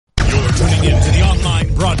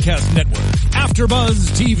broadcast network,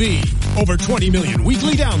 AfterBuzz TV. Over 20 million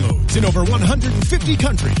weekly downloads in over 150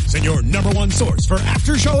 countries, and your number one source for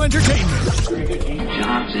after-show entertainment.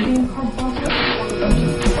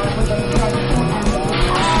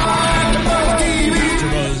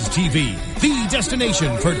 AfterBuzz TV, the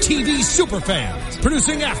destination for TV superfans.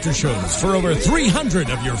 Producing aftershows for over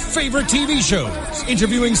 300 of your favorite TV shows.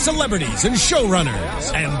 Interviewing celebrities and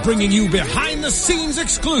showrunners. And bringing you behind-the-scenes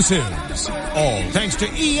exclusives. All thanks to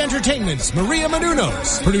E! Entertainment's Maria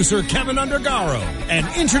Menounos, producer Kevin Undergaro, and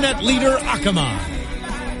internet leader Akamai.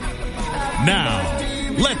 Now,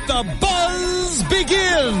 let the buzz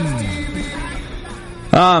begin!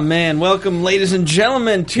 Oh, man. Welcome, ladies and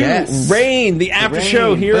gentlemen, to Rain, the after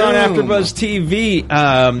show here on AfterBuzz TV.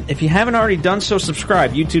 If you haven't already done so,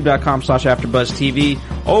 subscribe. YouTube.com/AfterBuzzTV.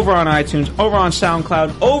 Over on iTunes, over on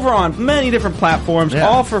SoundCloud, over on many different platforms,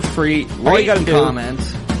 all for free. All you gotta do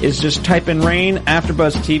is just type in Rain,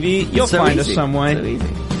 AfterBuzz TV. You'll find us some way. So easy.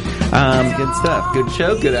 Good stuff. Good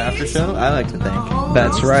show, good after show, I like to think.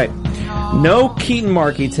 That's right. No Keaton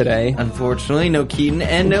Markey today. Unfortunately, no Keaton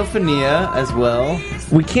and no Fania as well.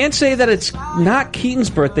 We can't say that it's not Keaton's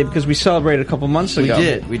birthday because we celebrated a couple months ago.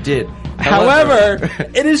 We did. However,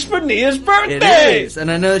 it is Fania's birthday! It is, and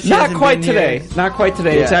I know she Not quite today. Here. Not quite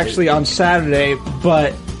today. Yeah. It's actually on Saturday,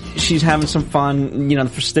 but she's having some fun. You know, the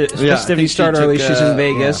festivities start early. She's in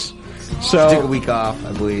Vegas. Yeah. So she took a week off,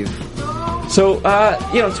 I believe. So,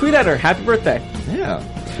 tweet at her. Happy birthday. Yeah.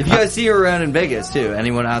 If you guys see her around in Vegas, too,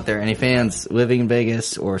 anyone out there, any fans living in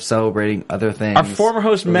Vegas or celebrating other things. Our former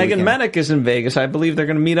host, Megan Mennick, is in Vegas. I believe they're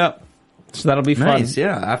going to meet up. So that'll be fun. Nice,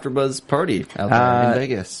 yeah. AfterBuzz party out there in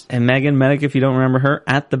Vegas. And Megan Mennick, if you don't remember her,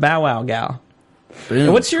 at the Bow Wow Gal. Boom.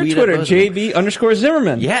 And what's your Twitter?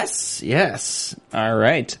 JB_Zimmerman. Yes. All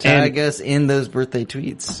right. Tag us in those birthday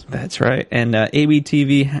tweets. That's right. And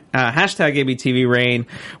ABTV, hashtag ABTV Rain.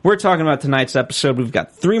 We're talking about tonight's episode. We've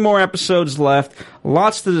got 3 more episodes left.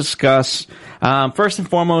 Lots to discuss. First and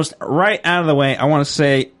foremost, right out of the way, I want to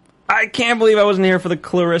say, I can't believe I wasn't here for the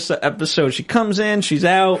Clarissa episode. She comes in, she's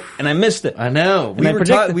out, and I missed it. I know.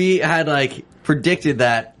 We had predicted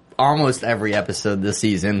that almost every episode this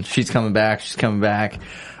season. She's coming back.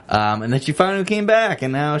 And then she finally came back,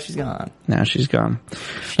 and now she's gone.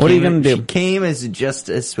 What are you going to do? She came just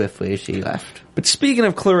as swiftly as she left. But speaking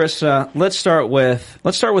of Clarissa, let's start with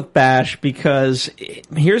Bash, because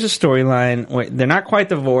here's a storyline. They're not quite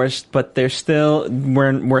divorced, but they're still,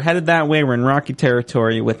 we're headed that way. We're in rocky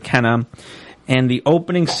territory with Kenna, and the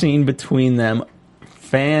opening scene between them,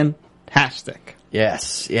 fantastic.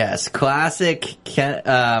 Yes. Classic,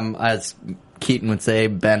 as Keaton would say,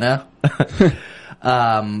 Benna.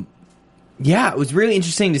 It was really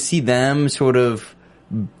interesting to see them sort of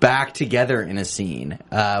back together in a scene,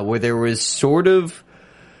 where there was sort of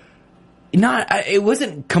it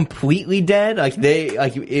wasn't completely dead.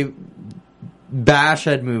 Bash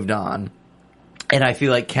had moved on. And I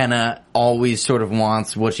feel like Kenna always sort of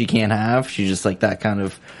wants what she can't have. She's just like that kind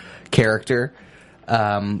of character.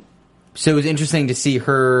 So it was interesting to see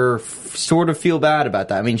her sort of feel bad about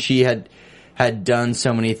that. I mean, she had done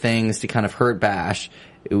so many things to kind of hurt Bash.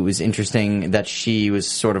 It was interesting that she was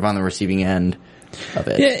sort of on the receiving end of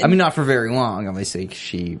it. Yeah, I mean, not for very long, obviously.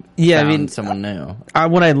 She found someone new.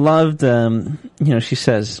 What I loved, she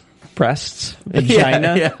says breasts,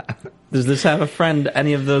 vagina. Yeah. Does this have a friend,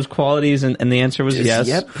 any of those qualities? And the answer was yes.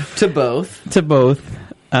 Yep, to both.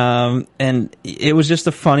 And it was just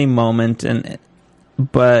a funny moment.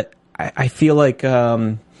 But I feel like,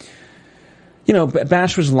 Bash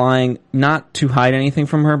was lying not to hide anything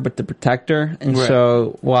from her, but to protect her. And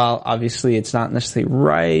so, while obviously it's not necessarily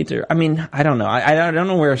right, I don't know. I don't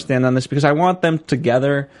know where I stand on this, because I want them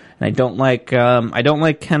together, and I don't like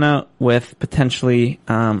Kenna with potentially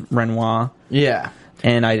Renoir. Yeah.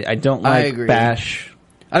 And I don't like Bash.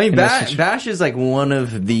 I mean, Bash is like one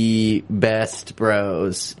of the best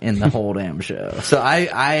bros in the whole damn show. So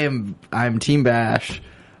I'm Team Bash,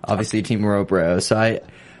 obviously Team Robro. So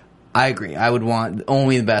I agree. I would want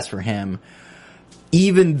only the best for him.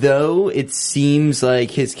 Even though it seems like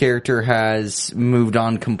his character has moved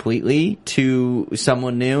on completely to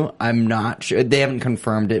someone new, I'm not sure. They haven't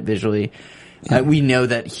confirmed it visually. Yeah. We know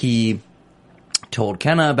that he told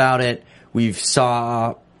Kenna about it. We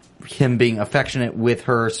saw him being affectionate with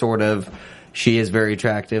her, sort of. She is very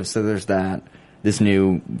attractive, so there's that. This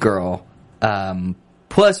new girl.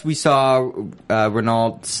 Plus, we saw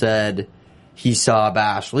Renault said he saw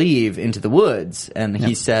Bash leave into the woods, and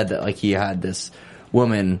he said that he had this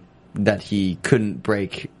woman that he couldn't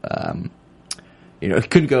break.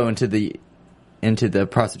 Couldn't go into the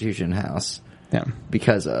prostitution house. Yeah,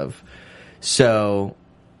 because of. So.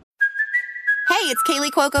 Hey, Hey, it's Kaylee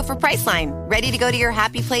Cuoco for Priceline. Ready to go to your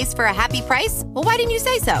happy place for a happy price? Well, why didn't you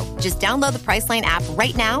say so? Just download the Priceline app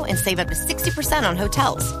right now and save up to 60% on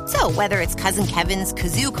hotels. So whether it's Cousin Kevin's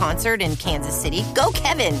Kazoo Concert in Kansas City, go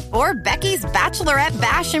Kevin, or Becky's Bachelorette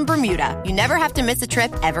Bash in Bermuda, you never have to miss a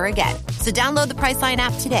trip ever again. So download the Priceline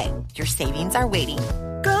app today. Your savings are waiting.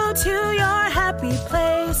 Go to your happy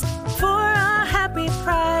place for a happy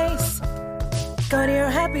price. Go to your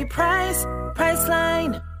happy price,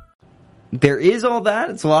 Priceline. There is all that.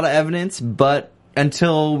 It's a lot of evidence, but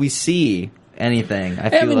until we see anything, I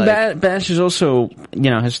feel like Bash is also,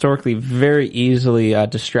 historically very easily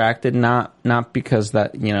distracted. Not because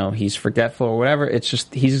that he's forgetful or whatever. It's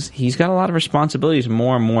just he's got a lot of responsibilities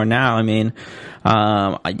more and more now. I mean,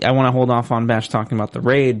 I want to hold off on Bash talking about the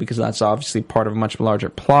raid because that's obviously part of a much larger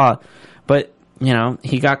plot. But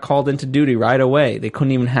he got called into duty right away. They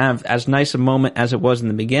couldn't even have as nice a moment as it was in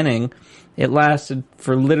the beginning. It lasted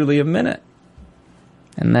for literally a minute,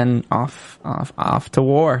 and then off to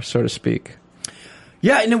war, so to speak.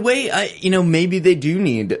 Yeah, in a way, maybe they do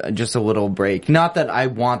need just a little break. Not that I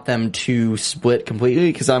want them to split completely,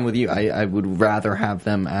 because I'm with you. I would rather have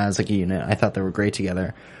them as like a unit. I thought they were great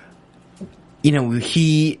together.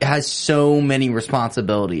 He has so many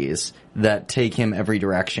responsibilities that take him every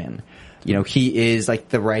direction. He is like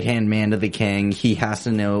the right-hand man to the king. He has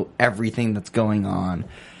to know everything that's going on.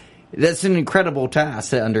 That's an incredible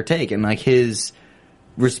task to undertake, and like his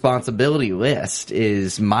responsibility list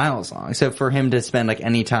is miles long. So for him to spend like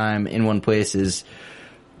any time in one place is,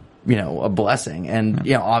 a blessing. And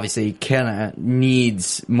obviously Kenna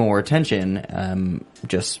needs more attention,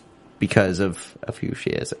 just because of who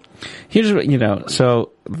she is. Here's what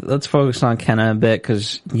so let's focus on Kenna a bit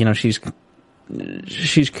because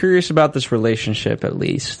she's curious about this relationship at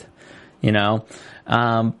least,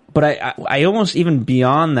 but I almost even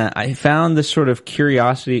beyond that, I found this sort of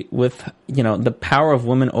curiosity with, the power of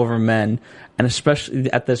women over men, and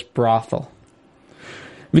especially at this brothel.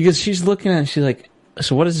 Because she's looking at it and she's like,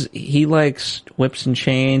 so what is, he likes whips and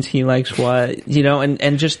chains, he likes what,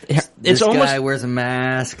 and just, it's this almost. This guy wears a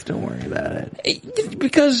mask, don't worry about it.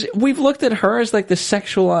 Because we've looked at her as like the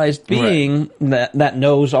sexualized being that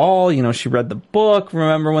knows all, she read the book,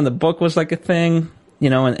 remember when the book was like a thing?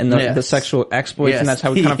 And the sexual exploits, and that's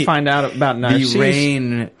how we kind of find out about Narcisse. The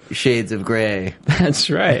rain shades of gray. That's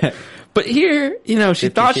right. But here, she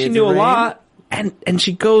thought she knew a lot, and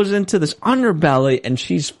she goes into this underbelly, and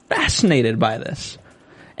she's fascinated by this.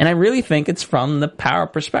 And I really think it's from the power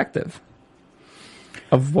perspective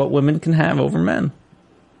of what women can have over men.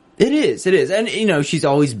 It is. And, she's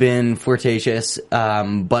always been flirtatious,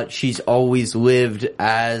 but she's always lived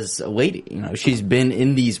as a lady. She's been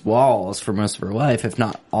in these walls for most of her life, if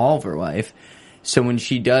not all of her life. So when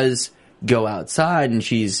she does go outside and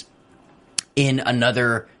she's in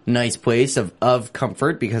another nice place of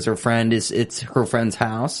comfort because it's her friend's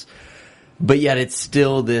house, but yet it's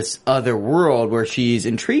still this other world where she's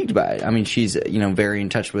intrigued by it. I mean, she's, very in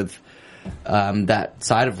touch with that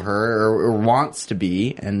side of her, or wants to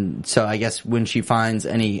be, and so I guess when she finds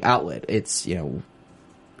any outlet, it's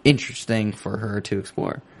interesting for her to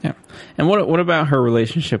explore. Yeah. And what about her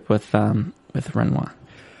relationship with Renoir?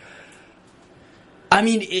 I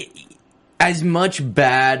mean, as much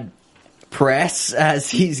bad press as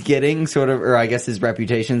he's getting, sort of, or I guess his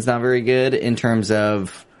reputation's not very good in terms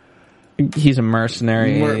of. He's a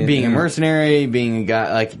mercenary. Being a mercenary, being a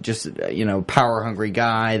guy, like, just, power-hungry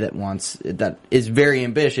guy that is very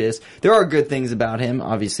ambitious. There are good things about him.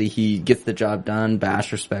 Obviously, he gets the job done.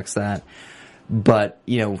 Bash respects that. But,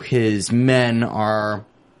 his men are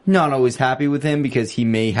not always happy with him because he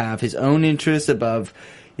may have his own interests above,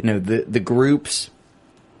 the group's.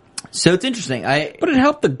 So it's interesting. But it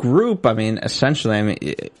helped the group,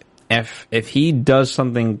 essentially. If he does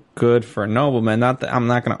something good for a nobleman, not that I'm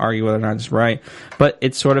not going to argue whether or not it's right, but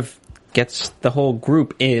it sort of gets the whole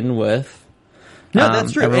group in with. No,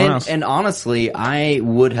 that's true. And honestly, I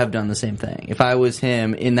would have done the same thing if I was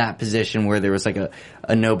him in that position where there was like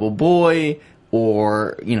a noble boy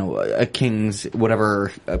or a king's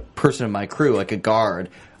whatever, a person of my crew, like a guard.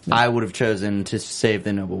 Yeah. I would have chosen to save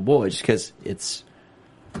the noble boy just because it's.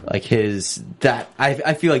 Like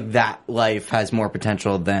I feel like that life has more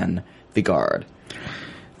potential than the guard.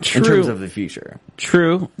 True. In terms of the future.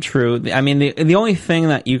 True. I mean, the only thing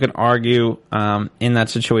that you could argue in that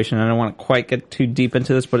situation, and I don't want to quite get too deep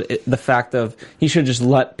into this, but the fact of he should just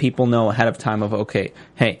let people know ahead of time of, okay,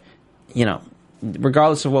 hey,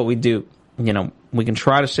 regardless of what we do, we can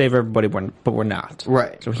try to save everybody, but we're not.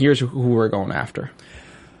 Right. So here's who we're going after.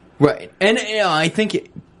 Right. And I think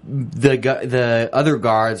the other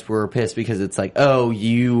guards were pissed because it's like, oh,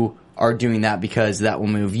 you are doing that because that will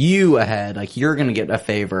move you ahead. Like, you're going to get a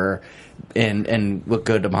favor and look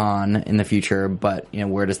good upon in the future, but, you know,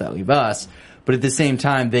 where does that leave us? But at the same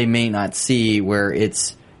time, they may not see where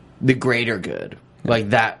it's the greater good. Like,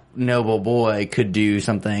 that noble boy could do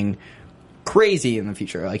something crazy in the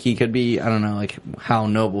future. Like, he could be, I don't know, like, how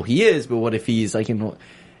noble he is, but what if he's, like,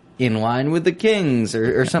 in line with the kings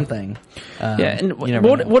or something? And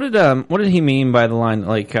what did he mean by the line,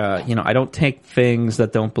 like, you know, I don't take things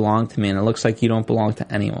that don't belong to me, and it looks like you don't belong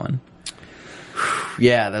to anyone?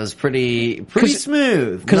 Yeah, that was pretty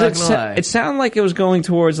smooth. Because it sounded like it was going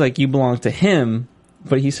towards, like, you belong to him,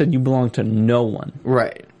 but he said you belong to no one.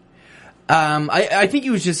 Right. I think he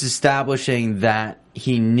was just establishing that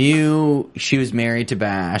he knew she was married to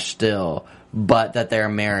Bash still, but that their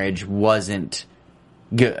marriage wasn't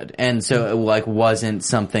good. And so it, like, wasn't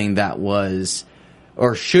something that was,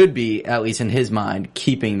 or should be, at least in his mind,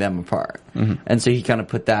 keeping them apart. Mm-hmm. And so he kind of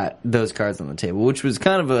put those cards on the table, which was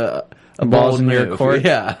kind of a bold move. Your court.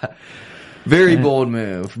 Yeah. Very bold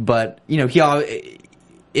move. But, you know,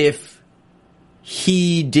 if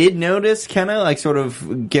he did notice Kenna, like, sort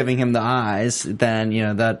of giving him the eyes, then, you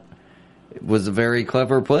know, that was a very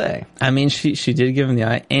clever play. I mean, she did give him the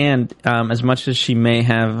eye, and as much as she may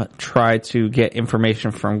have tried to get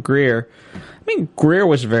information from Greer, I mean, Greer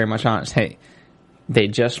was very much honest. Hey, they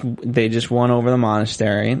just won over the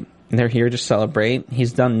monastery. They're here to celebrate.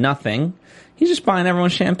 He's done nothing. He's just buying everyone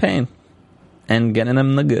champagne and getting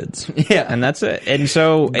them the goods. Yeah. And that's it. And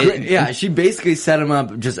so... she basically set him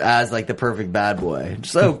up just as, like, the perfect bad boy.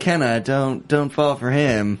 Just, Kenna, don't fall for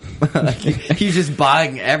him. He's just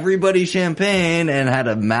buying everybody champagne and had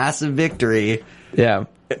a massive victory. Yeah.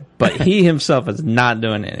 But he himself is not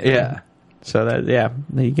doing anything. Yeah. So that,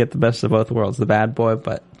 you get the best of both worlds. The bad boy,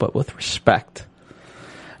 but with respect.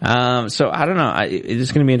 So I don't know.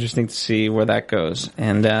 It's going to be interesting to see where that goes.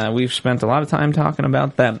 And we've spent a lot of time talking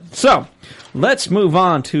about that. So let's move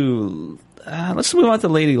on to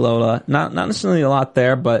Lady Lola. Not necessarily a lot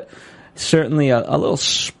there, but certainly a little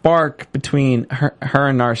spark between her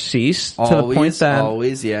and Narcisse. To the point that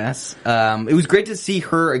always, yes. It was great to see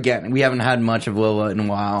her again. We haven't had much of Lola in a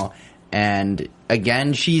while. And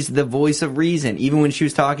again, she's the voice of reason. Even when she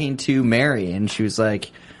was talking to Mary, and she was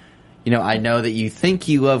like, you know, I know that you think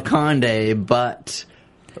you love Conde, but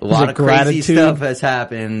a lot of crazy stuff has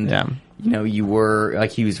happened. Yeah. You know, you were,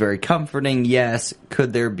 like, he was very comforting. Yes.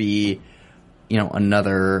 Could there be, you know,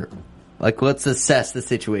 another, like, let's assess the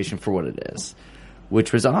situation for what it is,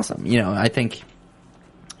 which was awesome. You know, I think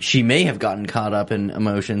she may have gotten caught up in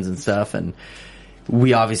emotions and stuff, and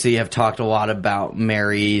we obviously have talked a lot about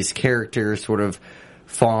Mary's character sort of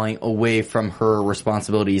falling away from her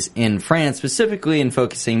responsibilities in France specifically and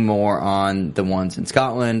focusing more on the ones in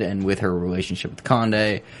Scotland and with her relationship with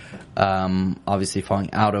Conde. Obviously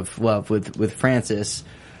falling out of love with Francis.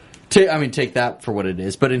 Take that for what it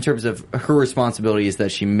is. But in terms of her responsibilities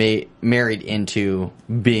that she married into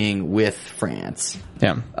being with France.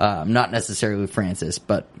 Yeah. Not necessarily Francis,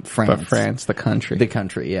 but France. But France, the country. The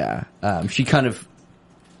country, yeah. She kind of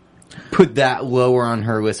put that lower on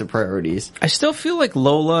her list of priorities. I still feel like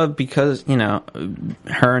Lola, because, you know,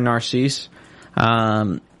 her and Narcisse,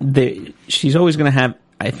 she's always going to have,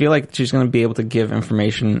 I feel like she's going to be able to give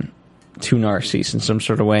information to Narcisse in some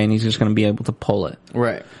sort of way, and he's just going to be able to pull it.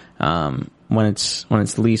 Right. When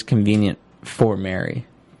it's least convenient for Mary,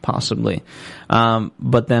 possibly.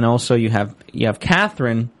 But then also you have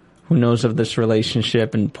Catherine, who knows of this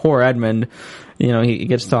relationship, and poor Edmund, you know, he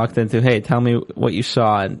gets talked into, hey, tell me what you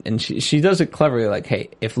saw, and she does it cleverly, like, hey,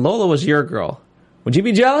 if Lola was your girl, would you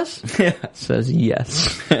be jealous? Yeah. Says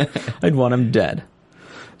yes. I'd want him dead.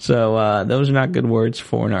 So those are not good words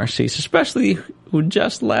for Narcisse, especially who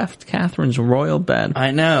just left Catherine's royal bed. I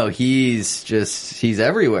know, he's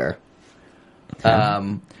everywhere.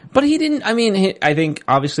 But he didn't, I mean, I think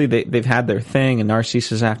obviously they've had their thing, and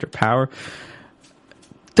Narcisse is after power.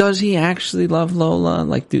 Does he actually love Lola?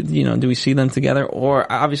 Like, do we see them together? Or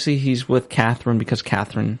obviously he's with Catherine because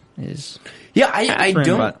Catherine is. Yeah,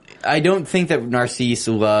 I don't think that Narcisse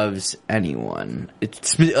loves anyone.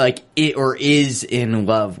 It's like it or is in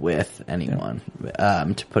love with anyone.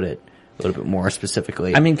 To put it a little bit more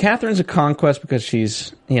specifically. I mean, Catherine's a conquest because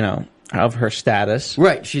she's, you know, of her status.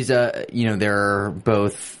 Right. She's they're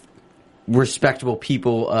both respectable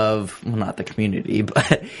people of, well, not the community,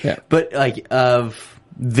 but like of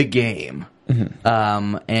the game.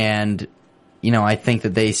 Mm-hmm. And, you know, I think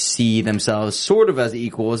that they see themselves sort of as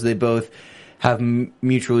equals. They both have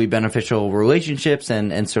mutually beneficial relationships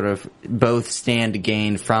and sort of both stand to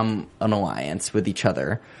gain from an alliance with each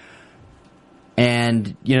other.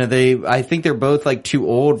 And, you know, I think they're both, like, too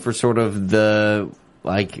old for sort of the,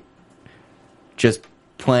 like, just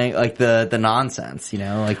playing like the nonsense,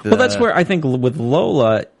 like the. Well, that's where I think with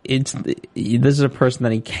Lola, this is a person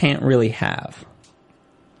that he can't really have.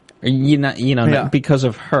 Because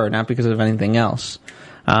of her, not because of anything else.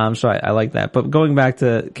 So I like that. But going back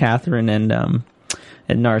to Catherine and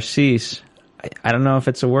Narcisse, I don't know if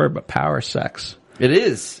it's a word, but power sex. It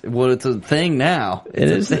is. Well, it's a thing now.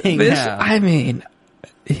 It's a thing now. I mean,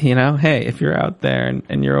 hey, if you're out there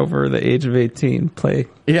and you're over the age of 18, play.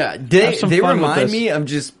 Yeah, they remind me of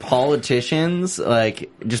just politicians,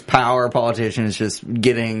 like just power politicians, just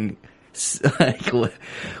getting like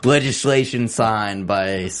legislation signed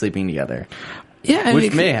by sleeping together. Yeah,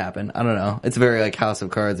 which may happen. I don't know. It's a very like House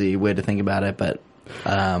of Cards-y way to think about it, but.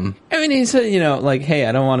 I mean, he said, like, hey,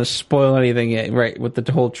 I don't want to spoil anything yet, right, with the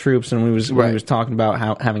whole troops, and when he was talking about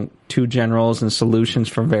how having two generals and solutions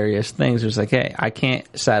for various things, it was like, hey, I can't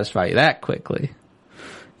satisfy you that quickly.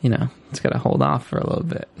 It's got to hold off for a little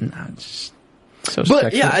bit. No, it's just so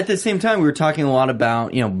But, yeah, at the same time, we were talking a lot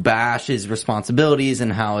about, Bash's responsibilities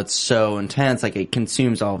and how it's so intense, like, it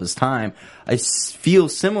consumes all of his time. I feel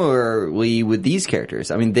similarly with these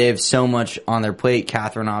characters. I mean, they have so much on their plate.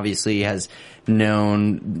 Catherine, obviously, has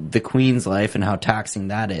known the Queen's life and how taxing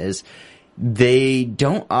that is. They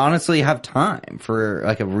don't honestly have time for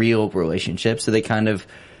like a real relationship, so they kind of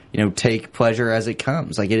take pleasure as it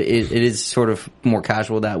comes. Like it is sort of more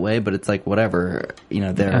casual that way, but it's like whatever.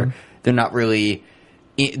 They're not really.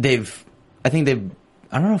 I don't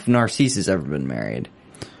know if Narcisse has ever been married,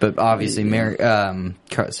 but obviously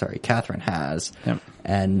Catherine has,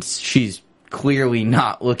 and she's clearly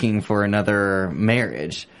not looking for another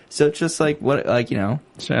marriage. So it's just like what, Sure,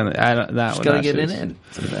 just gotta get it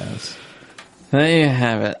sometimes. There you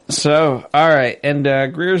have it. So, all right, and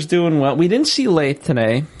Greer's doing well. We didn't see Lath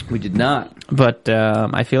today. We did not, but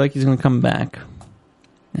I feel like he's going to come back,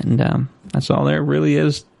 and that's all there really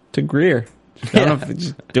is to Greer. I don't know if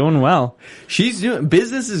he's doing well. She's doing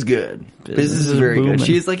business is good. Business is very booming. Good.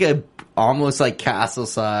 She's like a almost like castle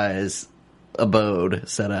size abode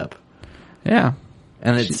set up. Yeah,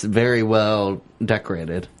 and it's very well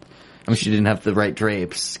decorated. I mean, she didn't have the right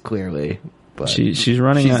drapes, clearly, but she's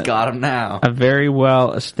running. She's got them now. A very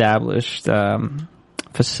well established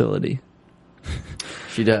facility.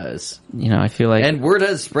 She does. I feel like, and word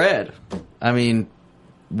has spread. I mean,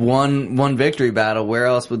 one victory battle. Where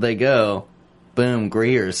else would they go? Boom,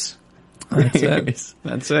 Greer's. That's it.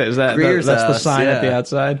 That's it. Is that Greer's that's the sign at the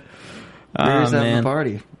outside? Greer's having a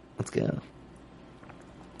party. Let's go.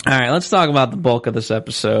 All right, let's talk about the bulk of this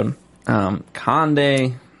episode.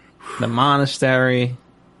 Conde, the monastery,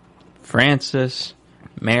 Francis,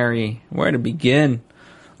 Mary. Where to begin?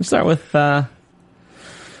 Let's start with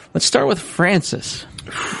Francis.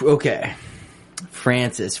 Okay,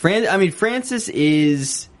 Francis. Francis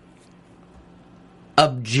is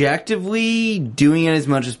objectively doing it as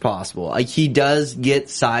much as possible. Like he does get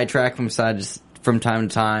sidetracked from time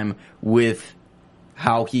to time with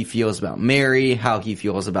how he feels about Mary, how he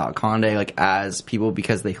feels about Conde, like as people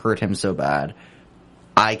because they hurt him so bad.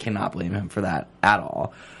 I cannot blame him for that at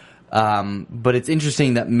all. But it's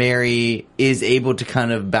interesting that Mary is able to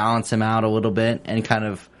kind of balance him out a little bit and kind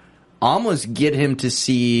of almost get him to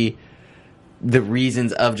see the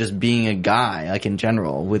reasons of just being a guy, like in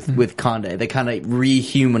general, with Conde. That kind of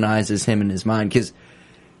rehumanizes him in his mind. Because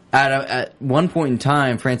at one point in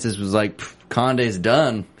time, Francis was like, Conde's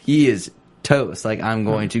done. He is toast. Like, I'm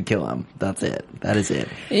going to kill him. That's it. That is it.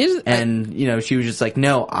 And, she was just like,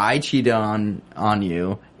 no, I cheated on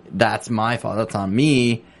you. That's my fault. That's on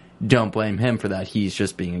me. Don't blame him for that. He's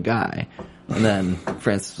just being a guy. And then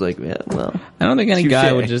Francis was like, yeah, well. I don't think any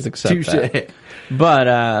guy would just accept that.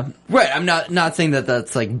 But, right, I'm not saying that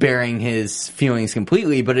that's like bearing his feelings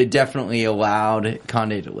completely, but it definitely allowed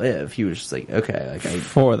Conde to live. He was just like, okay, like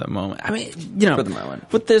for the moment. I mean, for the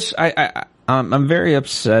moment. With this, I'm very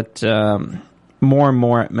upset, more and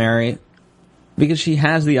more at Mary, because she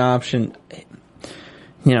has the option,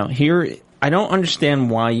 here, I don't understand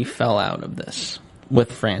why you fell out of this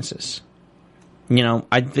with Francis.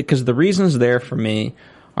 Because the reasons there for me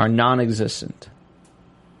are non-existent.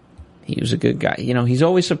 He was a good guy. He's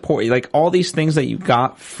always supported, like all these things that you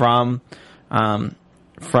got from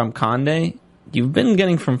Conde, you've been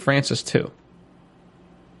getting from Francis too.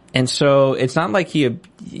 And so it's not like he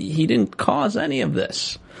didn't cause any of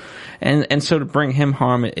this. And so to bring him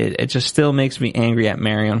harm, it just still makes me angry at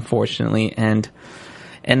Mary, unfortunately. And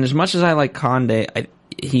as much as I like Conde,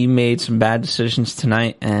 he made some bad decisions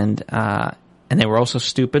tonight, and they were also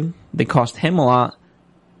stupid. They cost him a lot,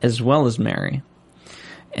 as well as Mary.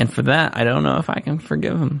 And for that, I don't know if I can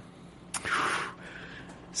forgive him.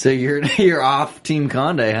 So you're off Team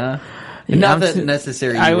Conde, huh? Not that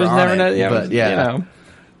necessarily you were on it, yeah, but yeah. You know.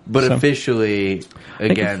 But So- officially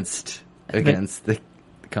against the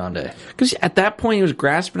Conde. Because at that point he was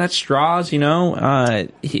grasping at straws, you know.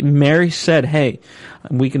 Mary said, "Hey,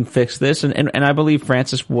 we can fix this," and I believe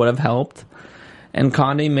Francis would have helped. And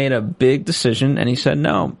Conde made a big decision, and he said,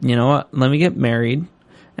 "No, you know what? Let me get married,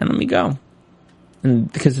 and let me go,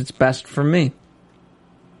 and because it's best for me."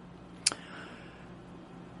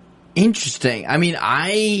 Interesting. I mean,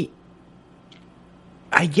 I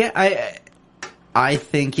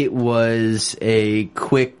think it was a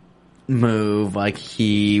quick move. Like,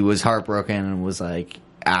 he was heartbroken and was like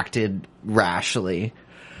acted rashly.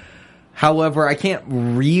 However, I can't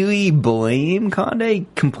really blame Conde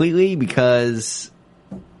completely because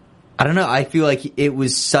I don't know. I feel like it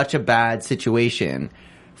was such a bad situation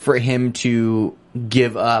for him to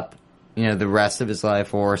give up, you know, the rest of his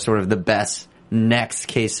life, or sort of the best next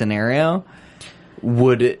case scenario.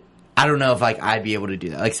 I don't know if like I'd be able to do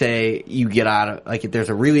that. Like, say you get out of, like, if there's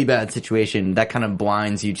a really bad situation, that kind of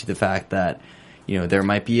blinds you to the fact that, you know, there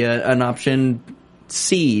might be an option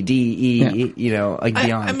C, D, E, Yeah. you know, like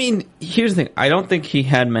beyond. I mean, here's the thing. I don't think he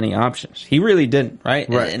had many options. He really didn't, right?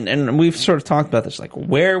 Right. And we've sort of talked about this. Like,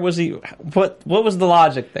 where was he? What was the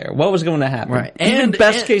logic there? What was going to happen? Right. Even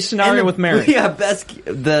best case scenario with Mary. Yeah,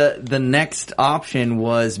 the next option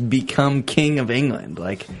was become king of England.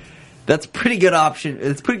 Like, that's pretty good option.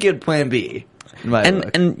 It's pretty good plan B. in my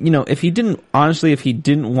book. And you know, if he didn't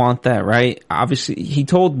want that, right? Obviously, he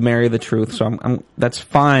told Mary the truth, so I'm that's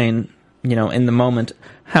fine, you know, in the moment.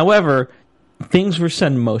 However, things were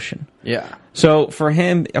set in motion. Yeah. So for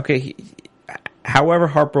him, okay, however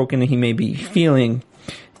heartbroken he may be feeling,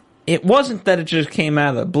 it wasn't that it just came out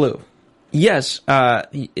of the blue. Yes,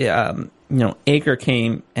 you know, Acre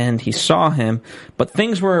came and he saw him, but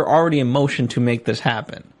things were already in motion to make this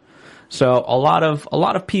happen. So a lot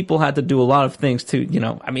of people had to do a lot of things to, you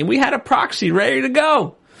know, I mean, we had a proxy ready to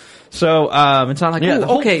go. So it's not like, Yeah, the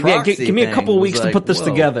whole okay, yeah, give me a couple thing weeks was to like, put this whoa.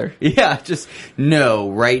 together. Yeah, just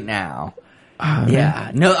no, right now.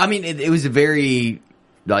 Yeah, no, I mean, it was a very,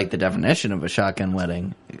 like, the definition of a shotgun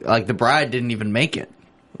wedding. Like, the bride didn't even make it,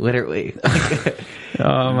 literally.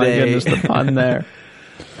 Oh my goodness, the pun there.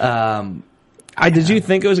 Did you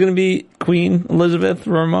think it was going to be Queen Elizabeth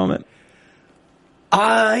for a moment?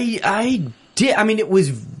 I did. I mean, it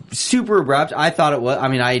was super abrupt. I thought it was. I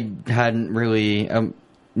mean, I hadn't really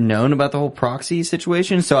known about the whole proxy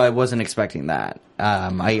situation, so I wasn't expecting that.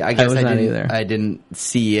 I guess was not either. I didn't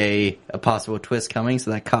see a possible twist coming,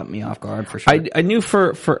 so that caught me off guard for sure. I knew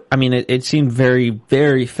I mean, it seemed very,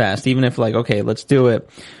 very fast, even if like, okay, let's do it.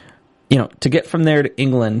 You know, to get from there to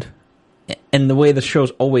England, and the way the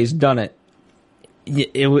show's always done it,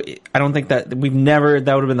 I don't think that that would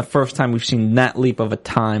have been the first time we've seen that leap of a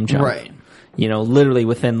time jump. Right. You know, literally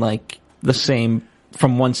within like the same,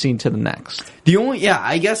 from one scene to the next.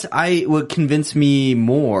 I guess what convinced me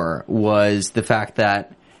more was the fact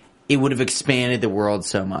that it would have expanded the world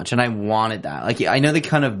so much, and I wanted that. Like, I know they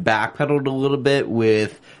kind of backpedaled a little bit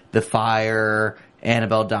with the fire,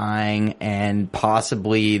 Annabelle dying, and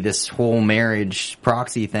possibly this whole marriage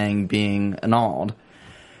proxy thing being annulled.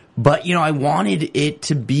 But, you know, I wanted it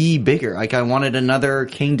to be bigger. Like, I wanted another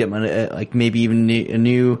kingdom, like maybe even a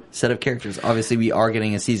new set of characters. Obviously, we are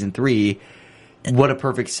getting a season 3. What a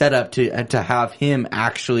perfect setup to have him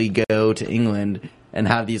actually go to England and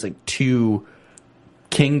have these, like, 2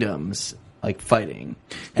 kingdoms, like, fighting.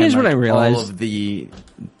 Here's and, what I realized. All of the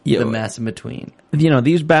mess in between. You know,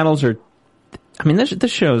 these battles are, I mean,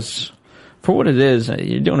 this show's, for what it is,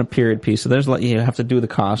 you're doing a period piece, so there's like, you have to do the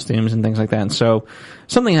costumes and things like that, and so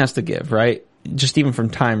something has to give, right? Just even from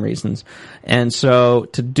time reasons. And so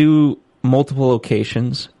to do multiple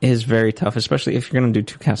locations is very tough, especially if you're going to do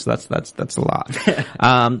 2 casts. That's a lot.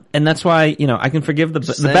 And that's why, you know, I can forgive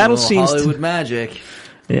the battle scenes. Hollywood magic.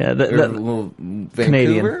 Yeah,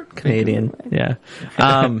 Canadian. Yeah.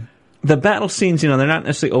 The battle scenes, you know, they're not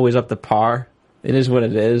necessarily always up to par. It is what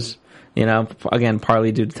it is. You know, again,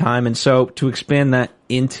 partly due to time. And so to expand that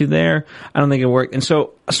into there, I don't think it worked. And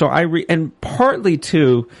so and partly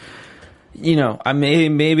too, you know,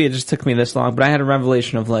 maybe it just took me this long, but I had a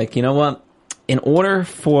revelation of like, you know what? In order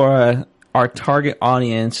for our target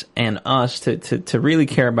audience and us to really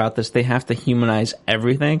care about this, they have to humanize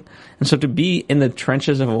everything. And so to be in the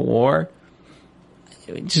trenches of a war,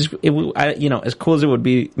 you know, as cool as it would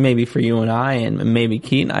be maybe for you and I and maybe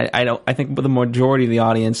Keaton, I think the majority of the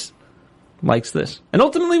audience likes this. And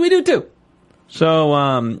ultimately we do too.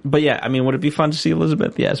 So, but yeah, I mean, would it be fun to see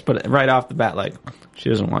Elizabeth? Yes, but right off the bat, like, she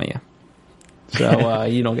doesn't want you. So,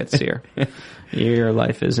 you don't get to see her. Your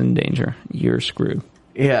life is in danger. You're screwed.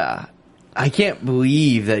 Yeah. I can't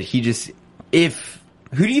believe that he just... Who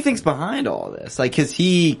do you think's behind all this? Like, because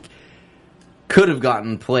he could have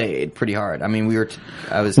gotten played pretty hard. I mean,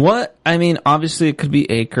 obviously it could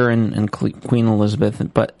be Acre and Queen Elizabeth,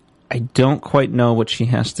 but I don't quite know what she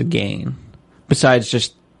has to gain. Besides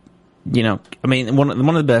just, one of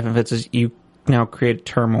the benefits is you now create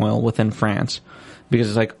turmoil within France. Because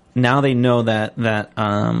it's like, now they know that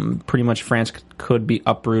pretty much France could be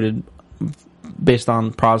uprooted based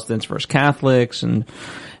on Protestants versus Catholics, and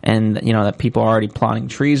that people are already plotting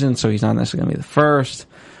treason, so he's not necessarily going to be the first.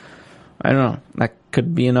 I don't know. That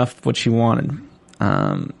could be enough of what she wanted.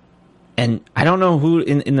 And I don't know who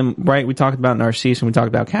in the right. We talked about Narcisse and we talked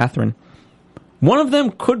about Catherine. One of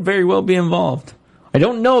them could very well be involved. I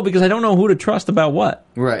don't know because I don't know who to trust about what.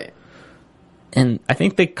 Right. And I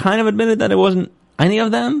think they kind of admitted that it wasn't any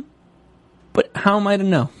of them. But how am I to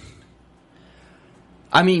know?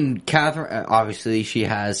 I mean, Catherine, obviously she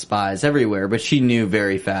has spies everywhere, but she knew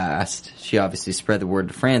very fast. She obviously spread the word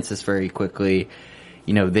to Francis very quickly.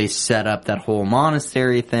 They set up that whole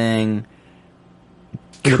monastery thing.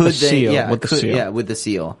 With the seal. With the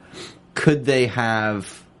seal. Could they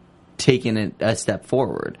have taken it a step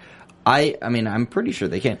forward? I'm pretty sure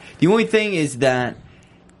they can. The only thing is that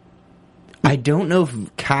I don't know if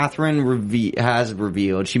Catherine has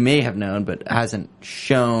revealed. She may have known, but hasn't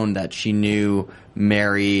shown that she knew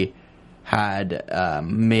Mary had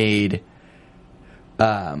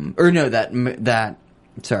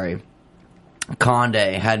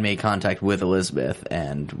Condé had made contact with Elizabeth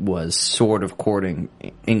and was sort of courting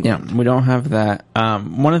England. Yeah, we don't have that.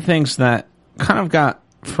 One of the things that kind of got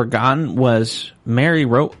forgotten was Mary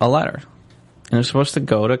wrote a letter, and it was supposed to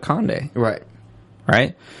go to Condé. Right.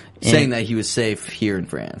 Right? Saying that he was safe here in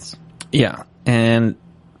France. Yeah, and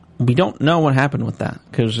we don't know what happened with that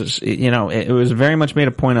because it was very much made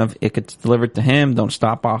a point of it gets delivered to him. Don't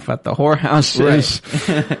stop off at the whorehouses.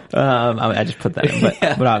 Right. I just put that in,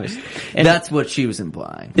 but obviously, and that's what she was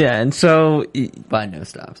implying. Yeah, and so by no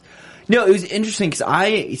stops. No, it was interesting because I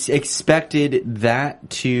expected that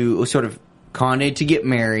to sort of Condé to get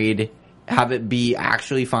married, have it be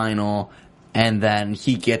actually final. And then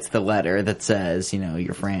he gets the letter that says, you're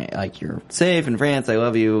you're safe in France, I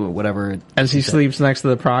love you, or whatever. As he sleeps next to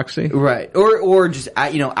the proxy? Right. Or just,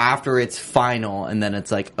 after it's final, and then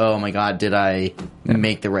it's like, oh my god, did I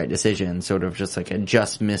make the right decision? Sort of just like a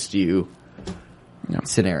just missed you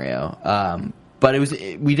scenario. But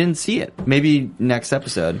we didn't see it. Maybe next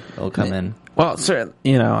episode it'll come in. Well, sir,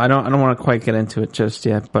 I don't want to quite get into it just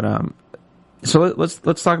yet, but, so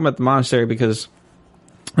let's talk about the monastery because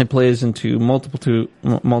it plays into multitude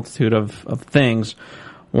of things.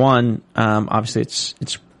 One, obviously,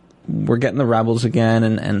 it's we're getting the rebels again,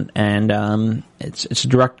 and it's a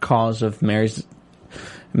direct cause of Mary's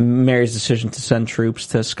decision to send troops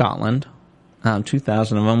to Scotland.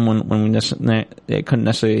 2,000 of them when they couldn't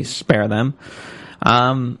necessarily spare them,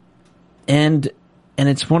 and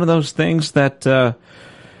it's one of those things that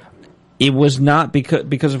it was not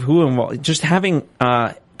because of who involved. Just having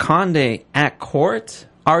Condé at court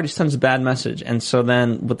already sends a bad message, and so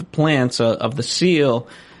then with the plants of the seal,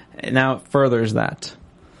 now it furthers that,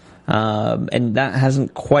 and that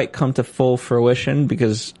hasn't quite come to full fruition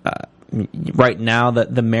because right now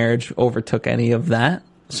that the marriage overtook any of that.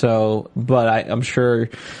 So, but I'm sure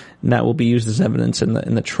that will be used as evidence in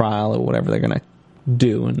the trial or whatever they're going to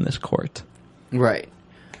do in this court. Right.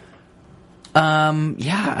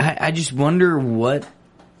 I just wonder what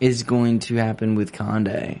is going to happen with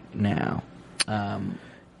Condé now.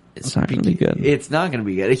 It's not going to be good. It's not going to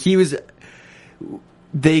be good.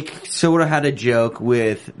 They sort of had a joke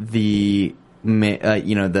with the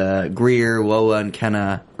Greer, Lola, and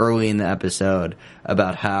Kenna early in the episode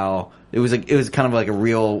about how it was kind of like a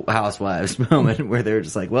Real Housewives moment where they're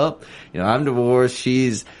just like, well, I'm divorced,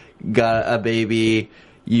 she's got a baby,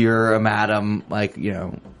 you're a madam,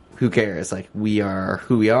 who cares? We are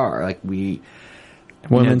who we are.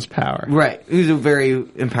 Women's power. Right. It was a very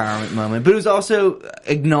empowerment moment. But it was also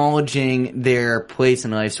acknowledging their place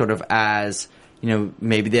in life sort of as,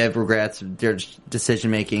 maybe they have regrets, their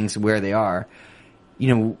decision-makings, where they are.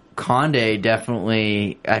 Condé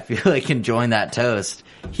definitely, I feel like, enjoying that toast.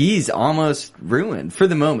 He's almost ruined. For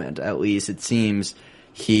the moment, at least, it seems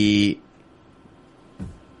he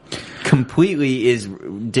completely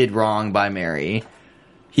did wrong by Mary.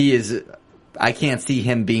 I can't see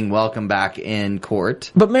him being welcomed back in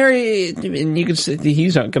court. But Mary, and you could say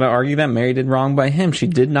he's going to argue that Mary did wrong by him. She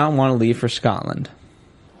did not want to leave for Scotland.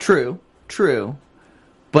 True.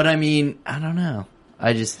 But I don't know.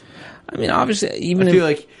 Obviously, I feel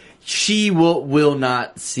like she will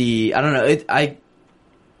not see. I don't know.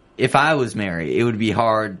 If I was Mary, it would be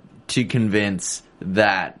hard to convince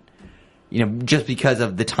that, just because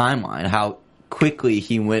of the timeline, how quickly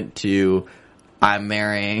he went to, I'm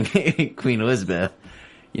marrying Queen Elizabeth.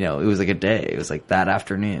 It was like a day. It was like that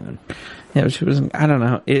afternoon. Yeah, but she wasn't. I don't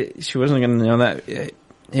know. She wasn't going to know that.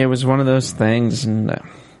 It was one of those things, and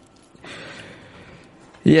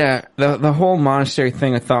the whole monastery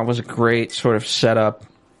thing I thought was a great sort of setup.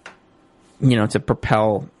 To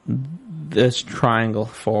propel this triangle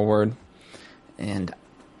forward, and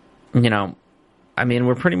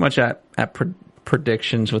we're pretty much at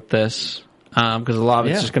predictions with this, because a lot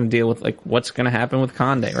of it's just going to deal with like what's going to happen with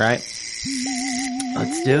Conde, right?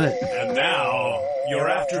 Let's do it. And now, your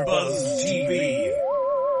AfterBuzz TV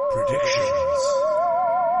predictions.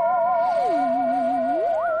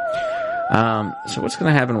 So what's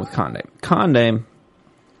going to happen with Conde? Conde,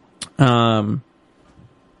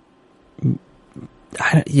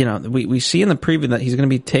 we see in the preview that he's going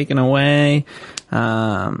to be taken away.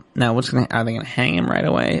 Now, are they going to hang him right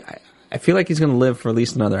away? I feel like he's going to live for at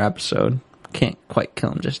least another episode. Can't quite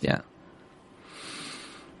kill him just yet.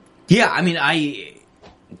 Yeah, I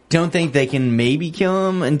don't think they can maybe kill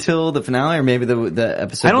him until the finale, or maybe the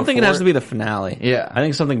episode. I don't think it has to be the finale. Yeah, I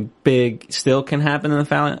think something big still can happen in the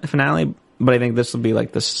finale, but I think this will be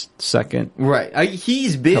like the second. Right,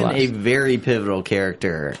 he's been a very pivotal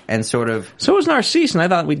character, and sort of. So was Narcisse, and I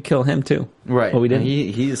thought we'd kill him too. Right, but we didn't.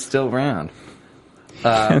 He is still around.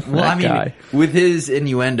 With his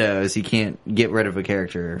innuendos, he can't get rid of a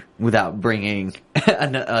character without bringing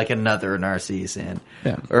another Narcisse in.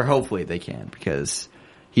 Yeah. Or hopefully they can, because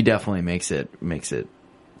he definitely makes it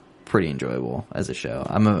pretty enjoyable as a show.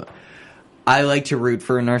 I like to root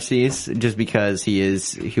for Narcisse just because he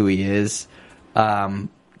is who he is. Conde,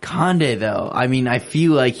 though, I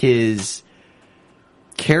feel like his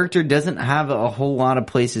character doesn't have a whole lot of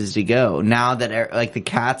places to go now that the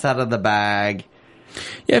cat's out of the bag.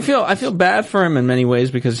 Yeah, I feel bad for him in many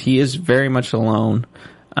ways because he is very much alone.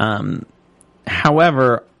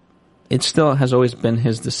 However, it still has always been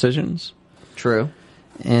his decisions. True.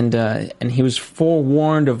 And he was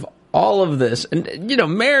forewarned of all of this. And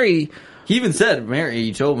Mary. He even said, "Mary,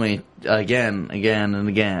 you told me again and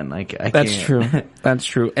again." Like That's true. That's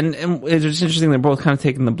true. And it's just interesting. They're both kind of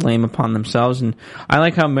taking the blame upon themselves. And I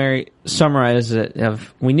like how Mary summarizes it.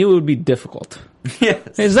 We knew it would be difficult.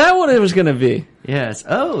 Yes. Is that what it was going to be? Yes.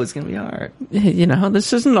 Oh, it's going to be hard.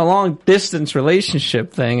 This isn't a long distance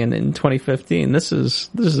relationship thing. And in 2015, this is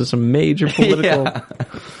some major political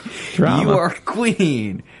drama. You are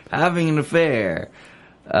queen having an affair.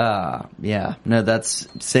 No, that's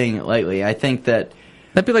saying it lightly. I think that'd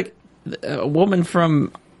be like a woman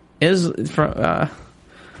from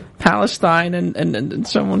Palestine and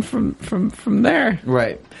someone from there.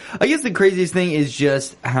 Right. I guess the craziest thing is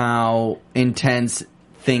just how intense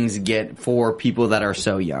things get for people that are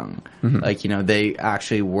so young. Mm-hmm. They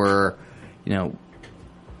actually were,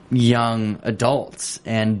 young adults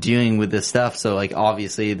and dealing with this stuff. So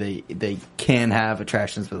obviously they can have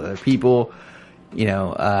attractions with other people.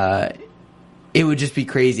 It would just be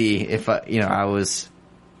crazy if I was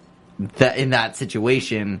in that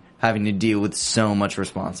situation, having to deal with so much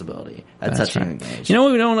responsibility at such a young age. We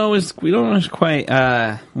don't always quite.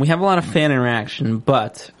 We have a lot of fan interaction,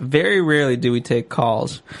 but very rarely do we take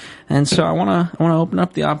calls. And so I want to open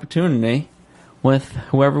up the opportunity with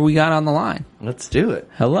whoever we got on the line. Let's do it.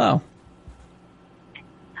 Hello.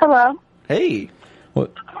 Hello. Hey.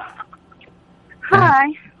 What? Hi.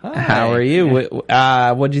 Hi. How are you?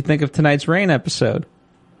 What did you think of tonight's Rain episode?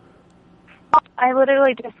 I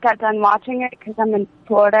literally just got done watching it because I'm in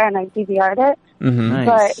Florida and I DVR'd it. Mm-hmm. Nice.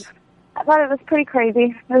 But I thought it was pretty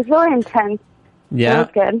crazy. It was really intense. Yeah. It was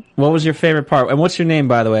good. What was your favorite part? And what's your name,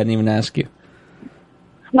 by the way? I didn't even ask you.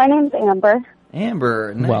 My name's Amber.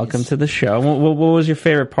 Amber, nice. Welcome to the show. What was your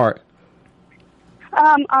favorite part?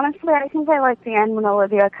 Honestly, I think I liked the end when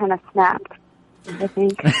Olivia kind of snapped. I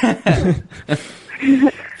think.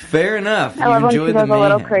 Fair enough. I love when she goes a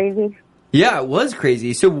little crazy. Yeah, it was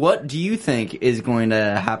crazy. So what do you think is going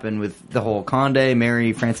to happen with the whole Conde,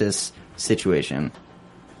 Mary, Francis situation?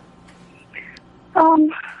 I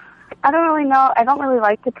don't really know. I don't really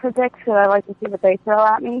like to predict, so I like to see what they throw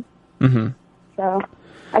at me. Mm-hmm. So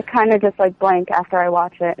I kind of just blank after I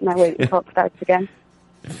watch it, and I wait until it starts again.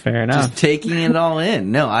 Fair enough. Just taking it all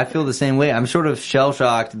in. No, I feel the same way. I'm sort of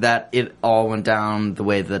shell-shocked that it all went down the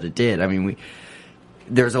way that it did. I mean,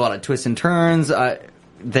 there's a lot of twists and turns.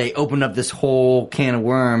 They opened up this whole can of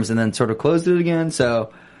worms and then sort of closed it again.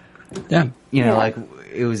 So, yeah,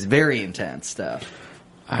 it was very intense stuff.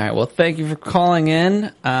 All right. Well, thank you for calling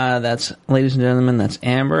in. That's, ladies and gentlemen, that's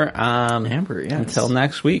Amber. Amber, yes. Until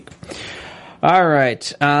next week. All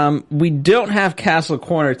right. We don't have Castle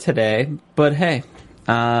Corner today, but hey,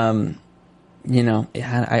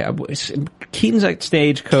 Keaton's at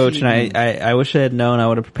Stagecoach, and I wish I had known. I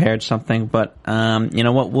would have prepared something, but you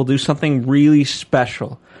know what? We'll do something really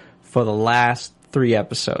special for the last 3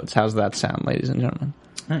 episodes. How's that sound, ladies and gentlemen?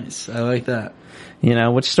 Nice. I like that. You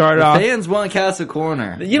know, what started off... Fans want Castle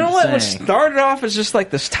Corner. You know what? What started off as just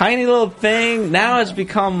like this tiny little thing, now it's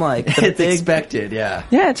become like... It's expected, yeah.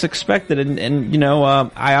 Yeah, it's expected. And you know,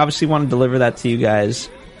 I obviously want to deliver that to you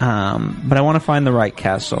guys, but I want to find the right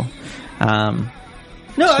castle. I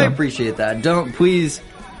appreciate that. Please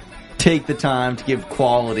take the time to give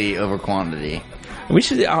quality over quantity.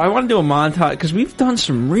 I want to do a montage, because we've done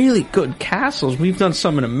some really good castles. We've done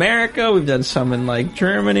some in America, we've done some in like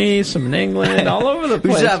Germany, some in England, all over the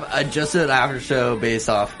place. We should have just an after show based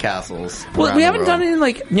off castles. Well, we haven't done it in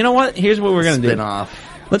like, you know what? Here's what we're going to do. Spin off.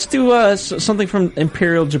 Let's do something from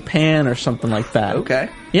Imperial Japan or something like that. Okay.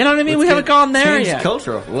 You know what I mean? We haven't gone there yet.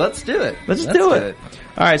 Cultural. Let's do it. Let's do it.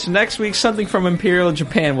 All right, so next week, something from Imperial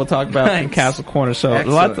Japan we'll talk about in Castle Corner. So a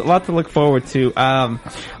lot to look forward to.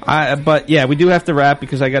 But yeah, we do have to wrap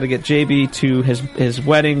because I got to get JB to his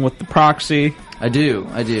wedding with the proxy. I do.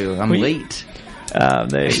 I'm late.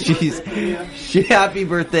 Happy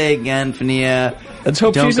birthday again, Fania. Let's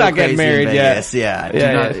hope she's not getting married yet.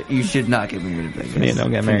 Yeah. You should not get married in Vegas. Fania,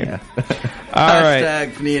 don't get married. All right.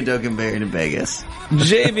 Hashtag Fania don't get married in Vegas.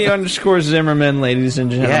 JB_Zimmerman, ladies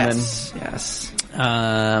and gentlemen. Yes.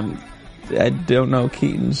 I don't know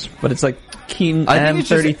Keaton's, but it's like Keaton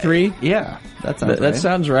M33. Yeah, that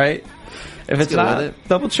sounds right. If it's not,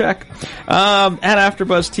 double check. At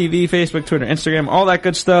AfterBuzz TV, Facebook, Twitter, Instagram, all that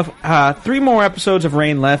good stuff. 3 more episodes of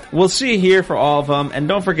Reign left. We'll see you here for all of them. And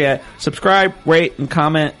don't forget, subscribe, rate, and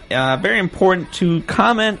comment. Very important to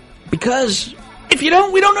comment, because if you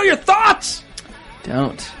don't, we don't know your thoughts.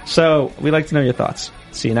 Don't. So we like to know your thoughts.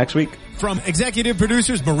 See you next week. From executive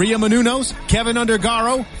producers Maria Menounos, Kevin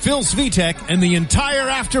Undergaro, Phil Svitek, and the entire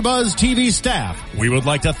AfterBuzz TV staff, we would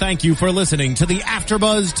like to thank you for listening to the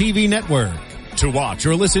AfterBuzz TV network. To watch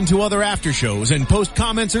or listen to other after shows and post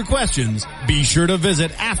comments or questions, be sure to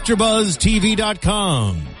visit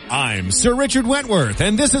AfterBuzzTV.com. I'm Sir Richard Wentworth,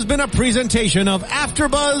 and this has been a presentation of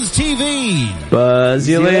AfterBuzz TV. Buzz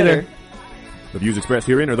you later. The views expressed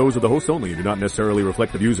herein are those of the hosts only and do not necessarily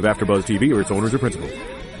reflect the views of AfterBuzz TV or its owners or principals.